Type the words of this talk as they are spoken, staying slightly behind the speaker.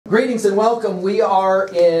Greetings and welcome. We are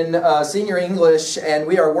in Senior English, and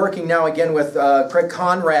we are working now again with Craig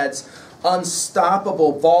Conrad's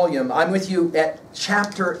Unstoppable volume. I'm with you at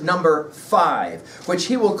chapter number 5, which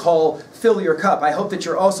he will call Fill Your Cup. I hope that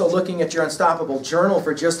you're also looking at your Unstoppable journal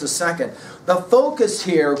for just a second. The focus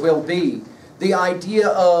here will be the idea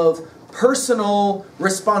of personal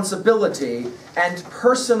responsibility and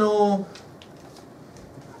personal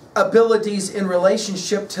abilities in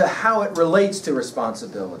relationship to how it relates to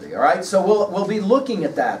responsibility. All right, so we'll be looking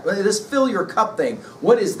at that. This fill your cup thing,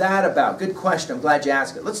 what is that about? Good question. I'm glad you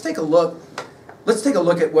asked it. Let's take a look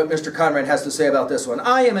at what Mr. Conrad has to say about this one.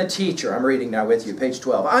 I am a teacher. I'm reading now with you, page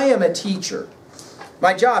 12. I am a teacher.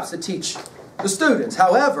 My job's to teach the students.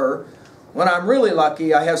 However, when I'm really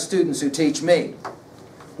lucky, I have students who teach me.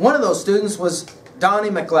 One of those students was Donnie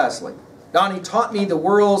McGee. Donnie taught me the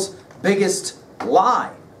world's biggest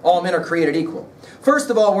lie. All men are created equal. First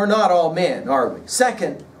of all, we're not all men, are we?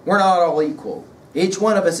 Second, we're not all equal. Each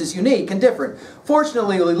one of us is unique and different.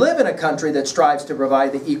 Fortunately, we live in a country that strives to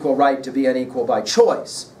provide the equal right to be unequal by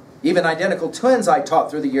choice. Even identical twins I taught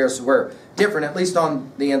through the years were different, at least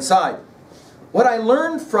on the inside. What I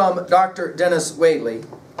learned from Dr. Dennis Whaley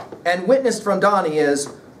and witnessed from Donnie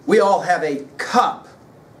is we all have a cup.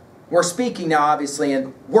 We're speaking now, obviously,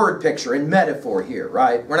 in word picture, in metaphor here,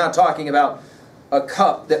 right? We're not talking about a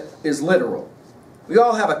cup that is literal. We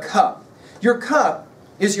all have a cup. Your cup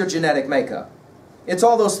is your genetic makeup. It's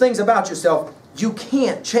all those things about yourself you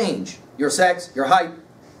can't change. Your sex, your height,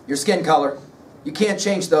 your skin color. You can't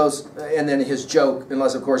change those, and then his joke,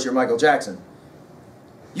 unless of course you're Michael Jackson.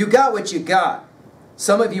 You got what you got.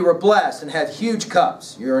 Some of you are blessed and have huge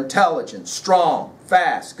cups. You're intelligent, strong,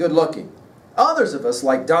 fast, good looking. Others of us,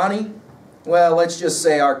 like Donnie, well, let's just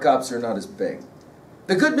say our cups are not as big.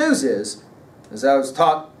 The good news is, as I was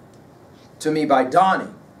taught to me by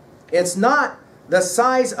Donnie, it's not the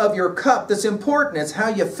size of your cup that's important, it's how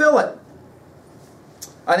you fill it.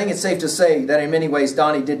 I think it's safe to say that in many ways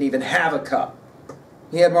Donnie didn't even have a cup.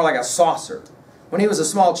 He had more like a saucer. When he was a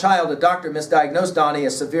small child, a doctor misdiagnosed Donnie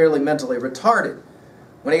as severely mentally retarded.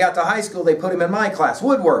 When he got to high school, they put him in my class,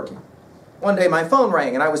 woodworking. One day my phone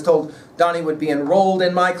rang and I was told Donnie would be enrolled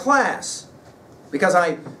in my class. Because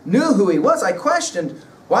I knew who he was, I questioned,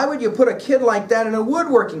 why would you put a kid like that in a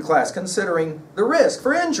woodworking class, considering the risk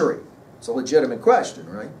for injury? It's a legitimate question,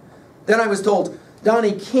 right? Then I was told,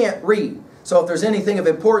 Donnie can't read, so if there's anything of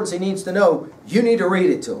importance he needs to know, you need to read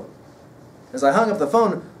it to him. As I hung up the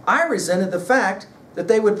phone, I resented the fact that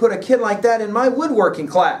they would put a kid like that in my woodworking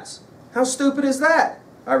class. How stupid is that?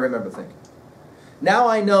 I remember thinking. Now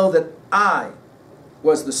I know that I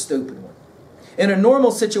was the stupid one. In a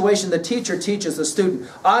normal situation, the teacher teaches the student.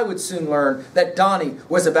 I would soon learn that Donnie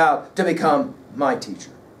was about to become my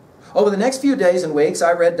teacher. Over the next few days and weeks,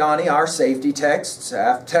 I read Donnie our safety tests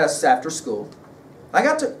after school. I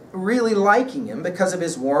got to really liking him because of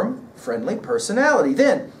his warm, friendly personality.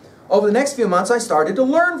 Then, over the next few months, I started to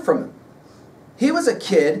learn from him. He was a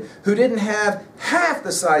kid who didn't have half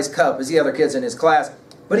the size cup as the other kids in his class,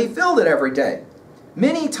 but he filled it every day.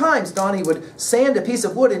 Many times Donnie would sand a piece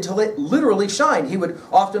of wood until it literally shined. He would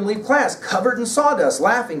often leave class covered in sawdust,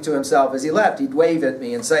 laughing to himself as he left. He'd wave at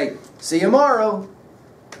me and say, "See you tomorrow."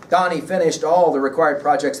 Donnie finished all the required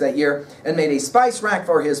projects that year and made a spice rack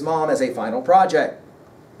for his mom as a final project.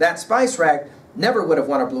 That spice rack never would have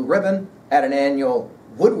won a blue ribbon at an annual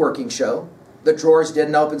woodworking show. The drawers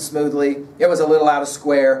didn't open smoothly. It was a little out of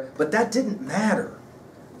square, but that didn't matter.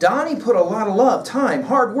 Donnie put a lot of love, time,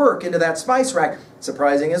 hard work into that spice rack,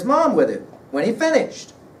 surprising his mom with it when he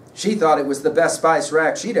finished. She thought it was the best spice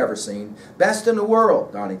rack she'd ever seen. Best in the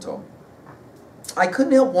world, Donnie told me. I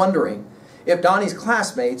couldn't help wondering if Donnie's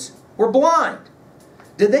classmates were blind.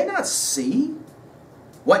 Did they not see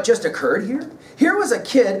what just occurred here? Here was a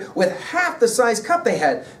kid with half the size cup they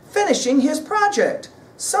had, finishing his project.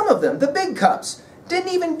 Some of them, the big cups,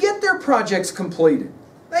 didn't even get their projects completed.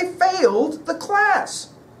 They failed the class.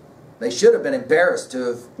 They should have been embarrassed to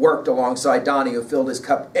have worked alongside Donnie, who filled his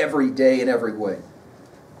cup every day in every way.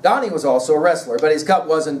 Donnie was also a wrestler, but his cup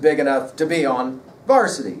wasn't big enough to be on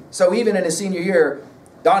varsity. So even in his senior year,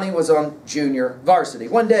 Donnie was on junior varsity.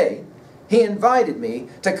 One day, he invited me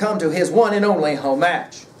to come to his one and only home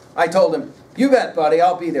match. I told him, "You bet, buddy,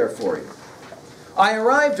 I'll be there for you." I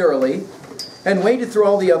arrived early and waited through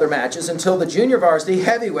all the other matches until the junior varsity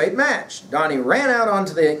heavyweight match. Donnie ran out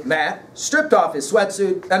onto the mat, stripped off his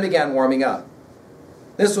sweatsuit, and began warming up.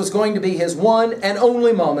 This was going to be his one and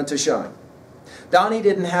only moment to shine. Donnie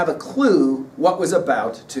didn't have a clue what was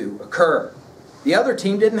about to occur. The other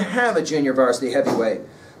team didn't have a junior varsity heavyweight,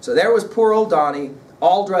 so there was poor old Donnie,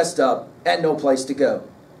 all dressed up and no place to go.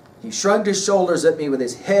 He shrugged his shoulders at me with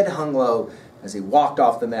his head hung low as he walked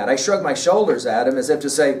off the mat. I shrugged my shoulders at him as if to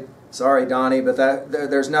say, "Sorry, Donnie, but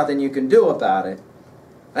there's nothing you can do about it."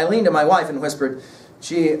 I leaned to my wife and whispered,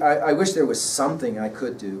 "Gee, I wish there was something I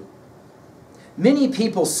could do." Many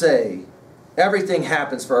people say everything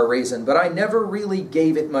happens for a reason, but I never really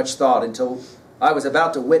gave it much thought until I was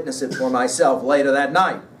about to witness it for myself later that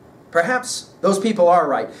night. Perhaps those people are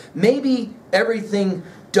right. Maybe everything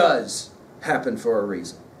does happen for a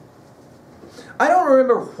reason. I don't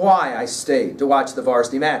remember why I stayed to watch the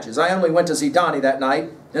varsity matches. I only went to see Donnie that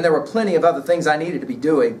night, and there were plenty of other things I needed to be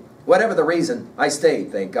doing. Whatever the reason, I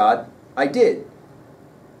stayed, thank God. I did.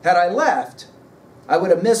 Had I left, I would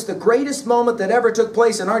have missed the greatest moment that ever took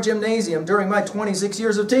place in our gymnasium during my 26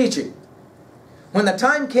 years of teaching. When the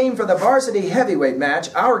time came for the varsity heavyweight match,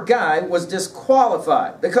 our guy was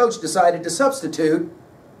disqualified. The coach decided to substitute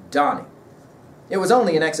Donnie. It was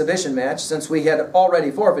only an exhibition match since we had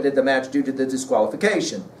already forfeited the match due to the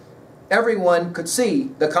disqualification. Everyone could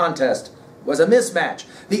see the contest was a mismatch.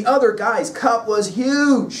 The other guy's cup was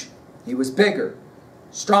huge. He was bigger,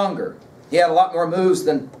 stronger. He had a lot more moves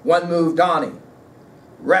than one move Donnie.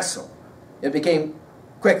 Wrestle. It became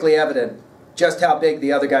quickly evident just how big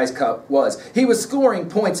the other guy's cup was. He was scoring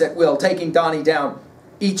points at will, taking Donnie down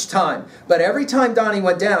each time. But every time Donnie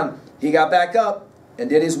went down, he got back up and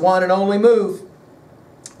did his one and only move.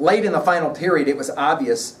 Late in the final period, it was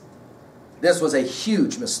obvious this was a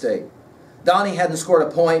huge mistake. Donnie hadn't scored a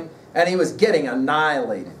point, and he was getting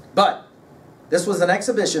annihilated. But this was an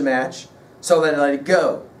exhibition match, so then I let it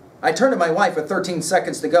go. I turned to my wife with 13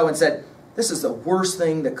 seconds to go and said, "This is the worst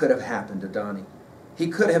thing that could have happened to Donnie. He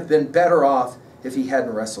could have been better off if he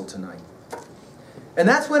hadn't wrestled tonight." And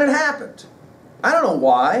that's when it happened. I don't know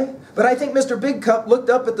why, but I think Mr. Big Cup looked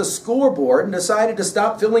up at the scoreboard and decided to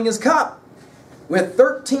stop filling his cup. With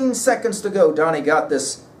 13 seconds to go, Donnie got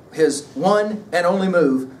his one and only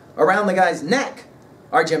move around the guy's neck.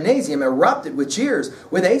 Our gymnasium erupted with cheers.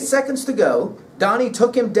 With 8 seconds to go, Donnie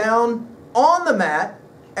took him down on the mat,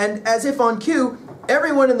 and as if on cue,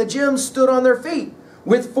 everyone in the gym stood on their feet.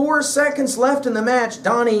 With 4 seconds left in the match,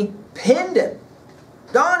 Donnie pinned him.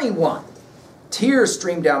 Donnie won. Tears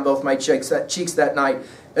streamed down both my cheeks that night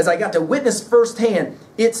as I got to witness firsthand,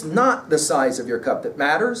 it's not the size of your cup that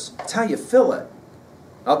matters, it's how you fill it.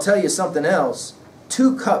 I'll tell you something else.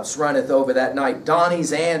 2 cups runneth over that night,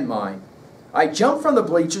 Donnie's and mine. I jumped from the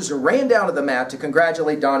bleachers and ran down to the mat to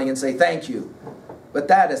congratulate Donnie and say thank you. But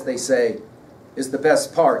that, as they say, is the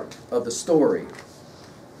best part of the story.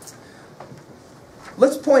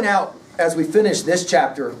 Let's point out, as we finish this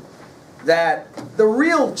chapter, that the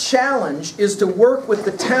real challenge is to work with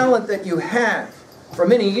the talent that you have. For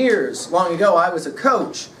many years, long ago, I was a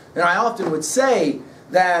coach, and I often would say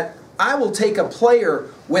that I will take a player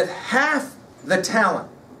with half the talent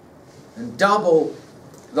and double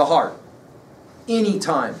the heart any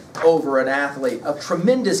time over an athlete of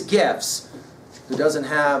tremendous gifts who doesn't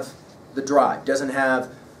have the drive, doesn't have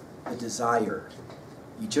the desire.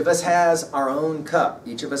 Each of us has our own cup.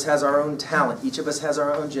 Each of us has our own talent. Each of us has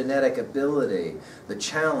our own genetic ability. The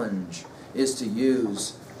challenge is to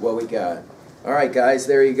use what we got. All right, guys,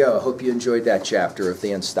 there you go. I hope you enjoyed that chapter of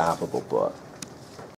the Unstoppable book.